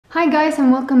Hi guys,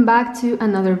 and welcome back to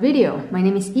another video. My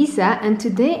name is Isa, and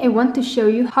today I want to show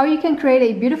you how you can create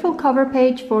a beautiful cover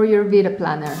page for your Vida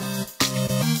planner.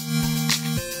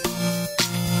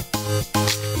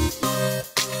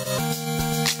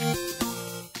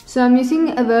 So I'm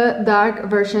using the dark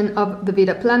version of the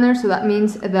Vida planner, so that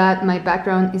means that my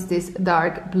background is this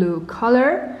dark blue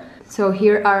color. So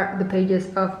here are the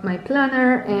pages of my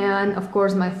planner, and of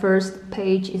course my first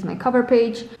page is my cover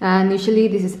page, and usually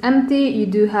this is empty. You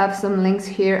do have some links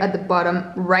here at the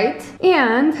bottom right,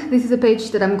 and this is a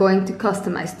page that I'm going to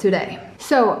customize today.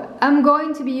 So I'm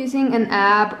going to be using an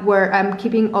app where I'm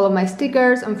keeping all of my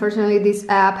stickers. Unfortunately, this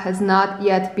app has not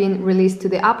yet been released to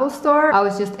the Apple Store. I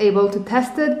was just able to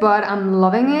test it, but I'm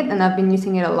loving it and I've been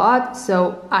using it a lot.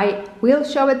 So I will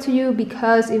show it to you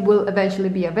because it will eventually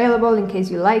be available in case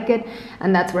you like it.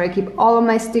 And that's where I keep all of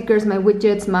my stickers, my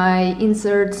widgets, my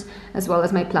inserts, as well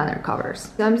as my planner covers.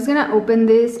 So I'm just gonna open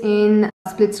this in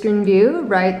split screen view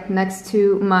right next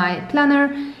to my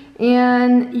planner.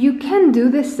 And you can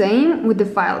do the same with the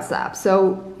Files app.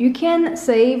 So you can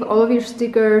save all of your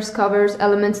stickers, covers,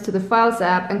 elements to the Files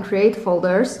app and create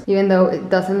folders, even though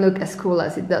it doesn't look as cool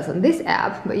as it does on this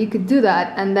app, but you could do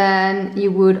that, and then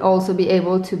you would also be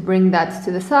able to bring that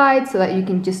to the side so that you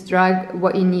can just drag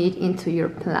what you need into your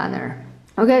planner.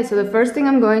 Okay, so the first thing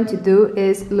I'm going to do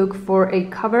is look for a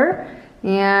cover,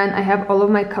 and I have all of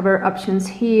my cover options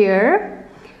here.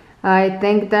 I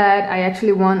think that I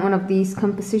actually want one of these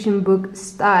composition book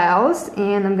styles,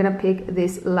 and I'm gonna pick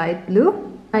this light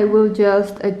blue. I will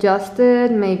just adjust it,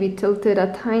 maybe tilt it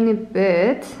a tiny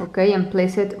bit, okay, and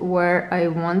place it where I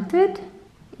want it.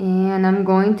 And I'm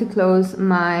going to close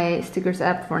my stickers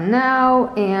app for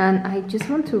now, and I just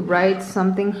want to write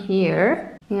something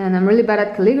here. And I'm really bad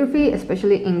at calligraphy,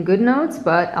 especially in GoodNotes,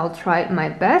 but I'll try my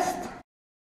best.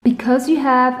 Because you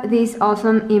have this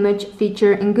awesome image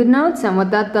feature in GoodNotes, and what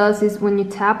that does is when you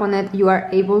tap on it, you are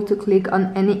able to click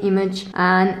on any image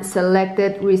and select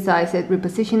it, resize it,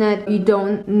 reposition it. You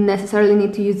don't necessarily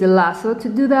need to use the lasso to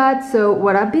do that. So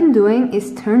what I've been doing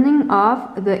is turning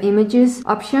off the images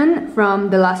option from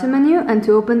the lasso menu, and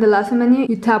to open the lasso menu,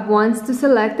 you tap once to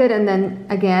select it and then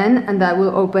again, and that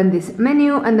will open this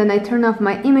menu. And then I turn off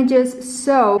my images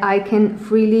so I can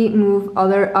freely move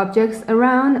other objects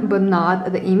around, but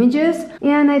not the images.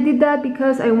 And I did that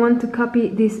because I want to copy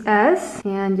this S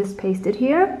and just paste it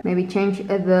here. Maybe change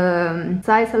the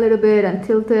size a little bit and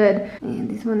tilt it. And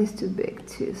this one is too big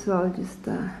too, so I'll just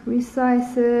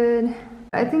resize it.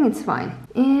 I think it's fine.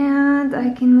 And I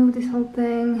can move this whole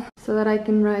thing so that I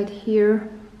can write here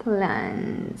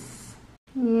plans.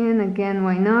 And again,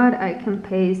 why not? I can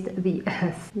paste the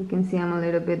S. You can see I'm a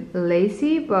little bit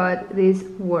lazy, but this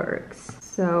works.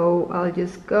 So I'll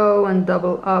just go and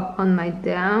double up on my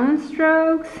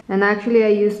downstrokes. And actually I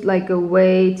used like a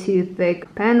way too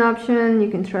thick pen option. You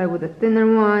can try with a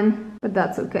thinner one, but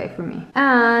that's okay for me.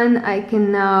 And I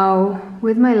can now,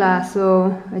 with my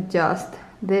lasso, adjust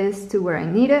this to where I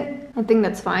need it. I think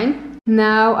that's fine.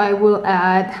 Now I will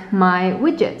add my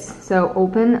widgets. So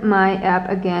open my app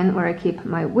again where I keep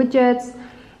my widgets.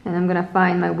 And I'm gonna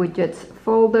find my widgets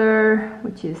folder,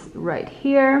 which is right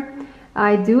here.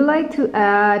 I do like to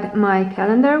add my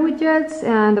calendar widgets,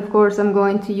 and of course I'm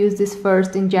going to use this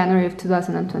first in January of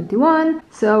 2021.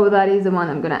 So that is the one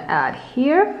I'm gonna add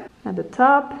here at the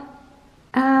top.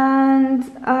 And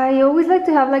I always like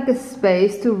to have like a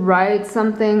space to write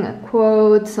something, a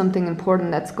quote, something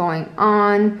important that's going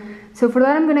on. So for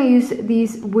that I'm gonna use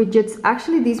these widgets.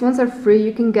 Actually, these ones are free.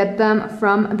 You can get them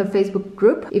from the Facebook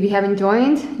group. If you haven't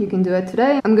joined, you can do it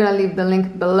today. I'm gonna leave the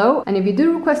link below. And if you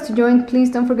do request to join, please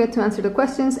don't forget to answer the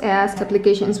questions, as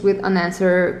applications with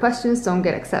unanswered questions don't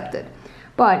get accepted.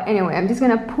 But anyway, I'm just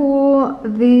gonna pull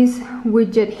this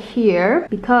widget here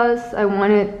because I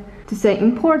want it to say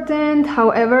important.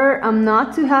 However, I'm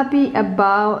not too happy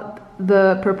about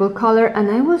the purple color, and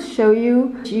I will show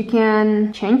you. You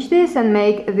can change this and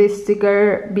make this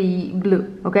sticker be blue.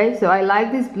 Okay, so I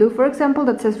like this blue, for example,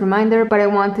 that says reminder, but I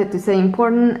want it to say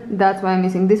important. That's why I'm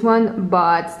using this one.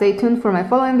 But stay tuned for my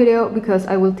following video because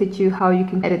I will teach you how you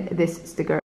can edit this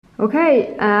sticker.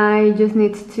 Okay, I just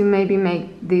need to maybe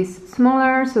make this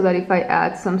smaller so that if I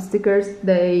add some stickers,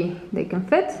 they can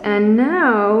fit. And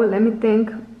now let me think.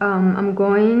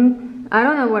 I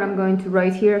don't know what I'm going to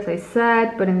write here, as I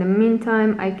said, but in the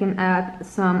meantime I can add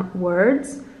some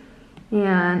words.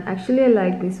 And actually I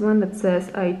like this one that says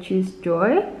I choose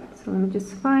joy. So let me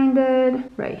just find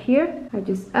it right here. I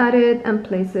just add it and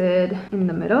place it in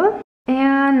the middle.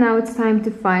 And now it's time to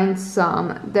find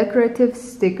some decorative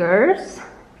stickers.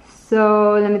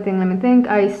 So let me think.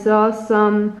 I saw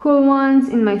some cool ones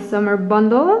in my summer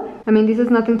bundle. I mean, this has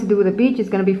nothing to do with the beach. It's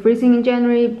gonna be freezing in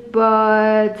January,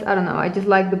 but I don't know, I just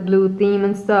like the blue theme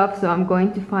and stuff, so I'm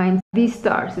going to find these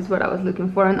stars is what I was looking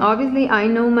for. And obviously I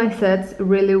know my sets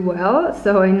really well,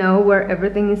 so I know where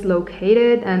everything is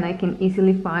located and I can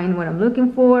easily find what I'm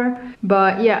looking for.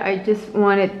 But yeah, I just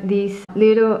wanted these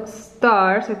little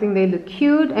stars. I think they look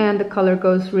cute and the color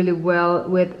goes really well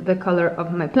with the color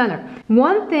of my planner.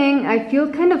 One thing, I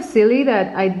feel kind of silly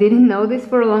that I didn't know this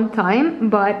for a long time,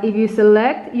 but if you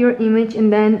select your image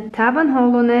and then tap and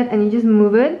hold on it and you just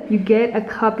move it, you get a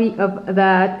copy of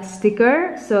that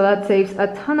sticker. So that saves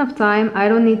a ton of time. I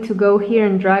don't need to go here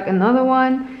and drag another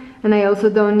one. And I also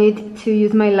don't need to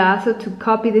use my lasso to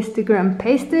copy the sticker and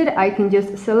paste it. I can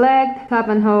just select, tap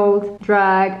and hold,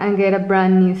 drag, and get a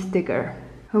brand new sticker.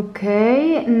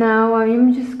 Okay, now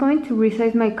I'm just going to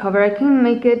resize my cover. I can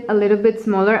make it a little bit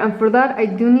smaller, and for that I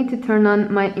do need to turn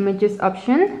on my images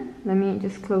option. Let me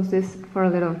just close this for a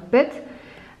little bit.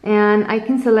 And I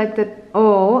can select it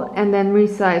all and then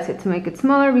resize it to make it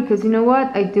smaller, because you know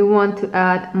what? I do want to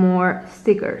add more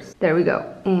stickers. There we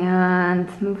go. And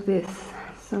move this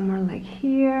somewhere like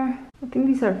here. I think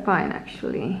these are fine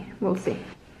actually. We'll see.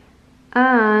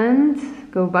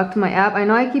 And go back to my app. I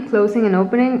know I keep closing and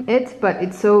opening it, but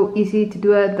it's so easy to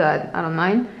do it that I don't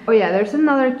mind. Oh yeah, there's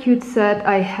another cute set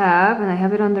I have, and I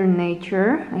have it under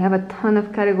nature. I have a ton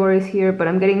of categories here, but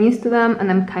I'm getting used to them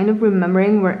and I'm kind of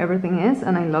remembering where everything is,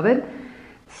 and I love it.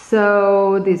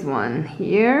 So this one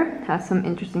here has some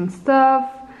interesting stuff.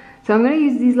 So I'm gonna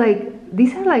use these,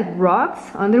 these are like rocks,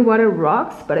 underwater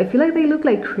rocks, but I feel like they look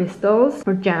like crystals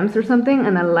or gems or something,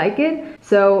 and I like it.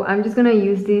 So I'm just gonna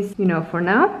use these, you know, for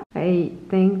now. I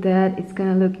think that it's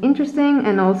gonna look interesting,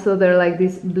 and also they're like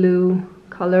this blue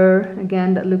color,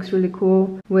 again, that looks really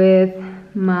cool with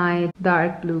my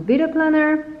dark blue Vida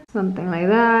planner, something like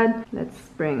that. Let's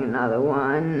bring another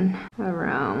one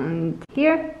around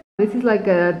here. This is like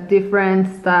a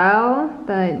different style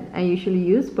that I usually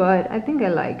use, but I think I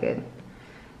like it.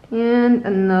 And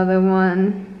another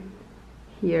one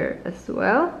here as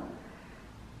well,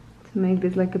 to make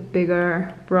this like a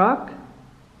bigger rock,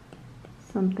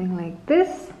 something like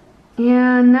this.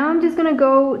 And now I'm just gonna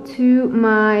go to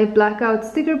my blackout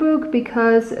sticker book,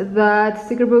 because that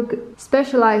sticker book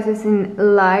specializes in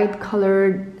light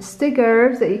colored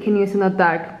stickers that you can use on a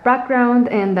dark background,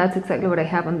 and that's exactly what I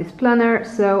have on this planner.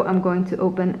 So I'm going to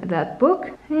open that book,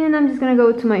 and I'm just gonna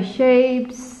go to my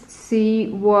shapes, see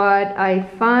what I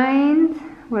find,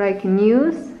 what I can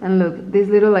use. And look, this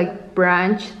little like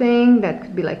branch thing that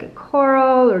could be like a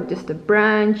coral or just a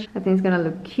branch. I think it's gonna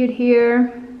look cute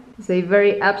here. It's a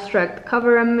very abstract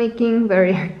cover I'm making,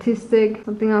 very artistic.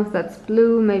 Something else that's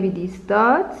blue, maybe these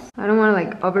dots. I don't want to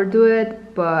like overdo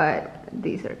it, but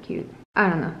these are cute. I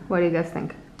don't know, what do you guys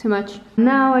think? Too much?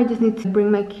 Now I just need to bring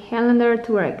my calendar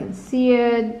to where I can see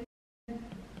it.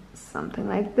 Something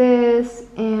like this,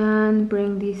 and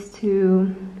bring these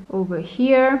two over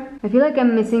here. I feel like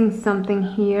I'm missing something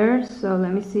here, so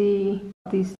let me see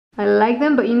these. I like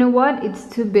them, but you know what? It's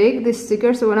too big, this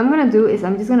sticker. So what I'm gonna do is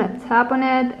I'm just gonna tap on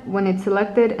it when it's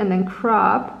selected and then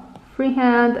crop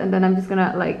freehand, and then I'm just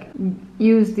gonna like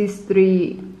use these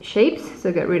three shapes,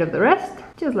 so get rid of the rest,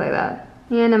 just like that.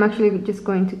 And I'm actually just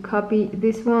going to copy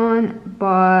this one,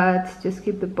 but just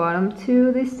keep the bottom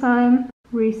two this time.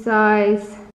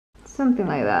 Resize, something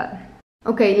like that.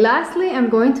 Okay, lastly, I'm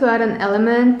going to add an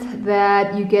element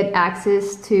that you get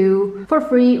access to for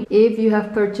free if you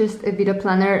have purchased a Vida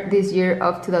planner this year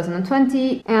of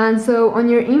 2020. And so on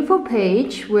your info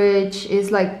page, which is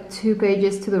like 2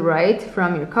 pages to the right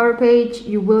from your cover page,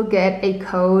 you will get a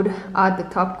code at the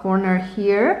top corner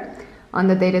here on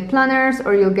the dated planners,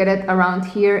 or you'll get it around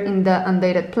here in the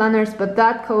undated planners. But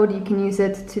that code, you can use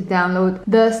it to download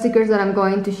the stickers that I'm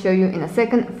going to show you in a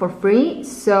second for free.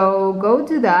 So go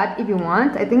do that if you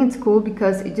want. I think it's cool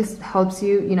because it just helps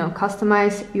you, you know,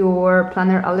 customize your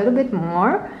planner a little bit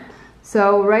more.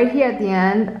 So right here at the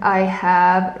end, I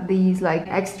have these like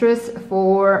extras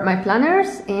for my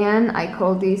planners, and I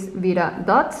call these Vida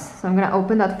Dots. So I'm gonna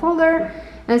open that folder.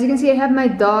 As you can see, I have my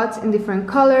dots in different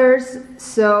colors.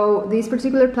 So this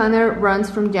particular planner runs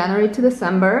from January to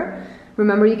December.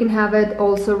 Remember, you can have it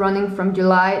also running from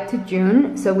July to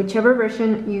June. So whichever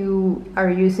version you are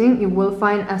using, you will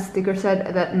find a sticker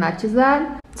set that matches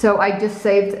that. So I just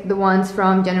saved the ones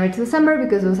from January to December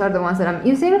because those are the ones that I'm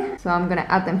using. So I'm gonna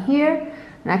add them here.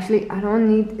 And actually, I don't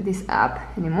need this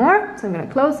app anymore, so I'm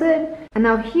gonna close it. And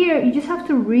now here, you just have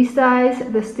to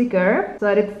resize the sticker so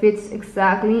that it fits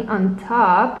exactly on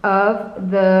top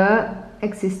of the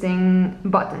existing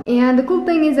button. And the cool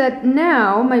thing is that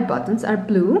now my buttons are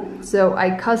blue, so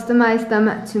I customized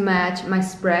them to match my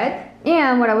spread.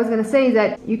 And what I was gonna say is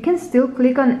that you can still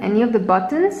click on any of the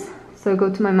buttons. So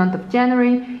go to my month of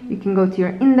January, you can go to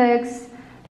your index,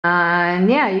 and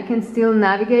yeah, you can still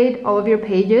navigate all of your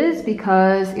pages,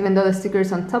 because even though the sticker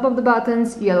is on top of the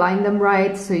buttons, you align them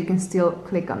right so you can still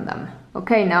click on them.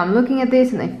 Okay, now I'm looking at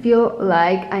this and I feel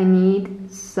like I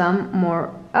need some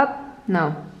more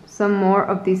some more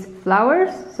of these flowers.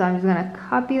 So I'm just gonna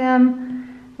copy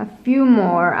them, a few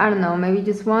more, I don't know, maybe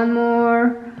just one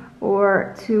more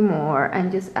or two more,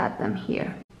 and just add them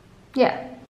here. Yeah.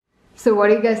 So what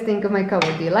do you guys think of my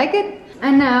cover? Do you like it?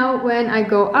 And now when I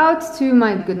go out to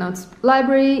my GoodNotes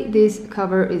library, this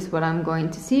cover is what I'm going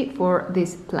to see for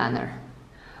this planner.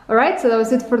 Alright, so that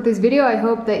was it for this video. I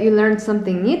hope that you learned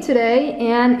something new today,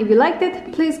 and if you liked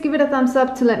it, please give it a thumbs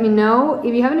up to let me know.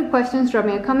 If you have any questions, drop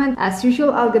me a comment. As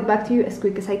usual, I'll get back to you as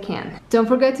quick as I can. Don't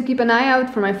forget to keep an eye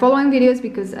out for my following videos,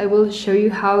 because I will show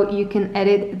you how you can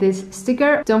edit this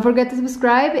sticker. Don't forget to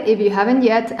subscribe if you haven't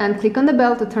yet, and click on the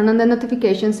bell to turn on the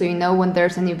notifications so you know when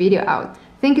there's a new video out.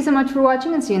 Thank you so much for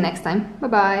watching, and see you next time. Bye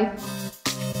bye!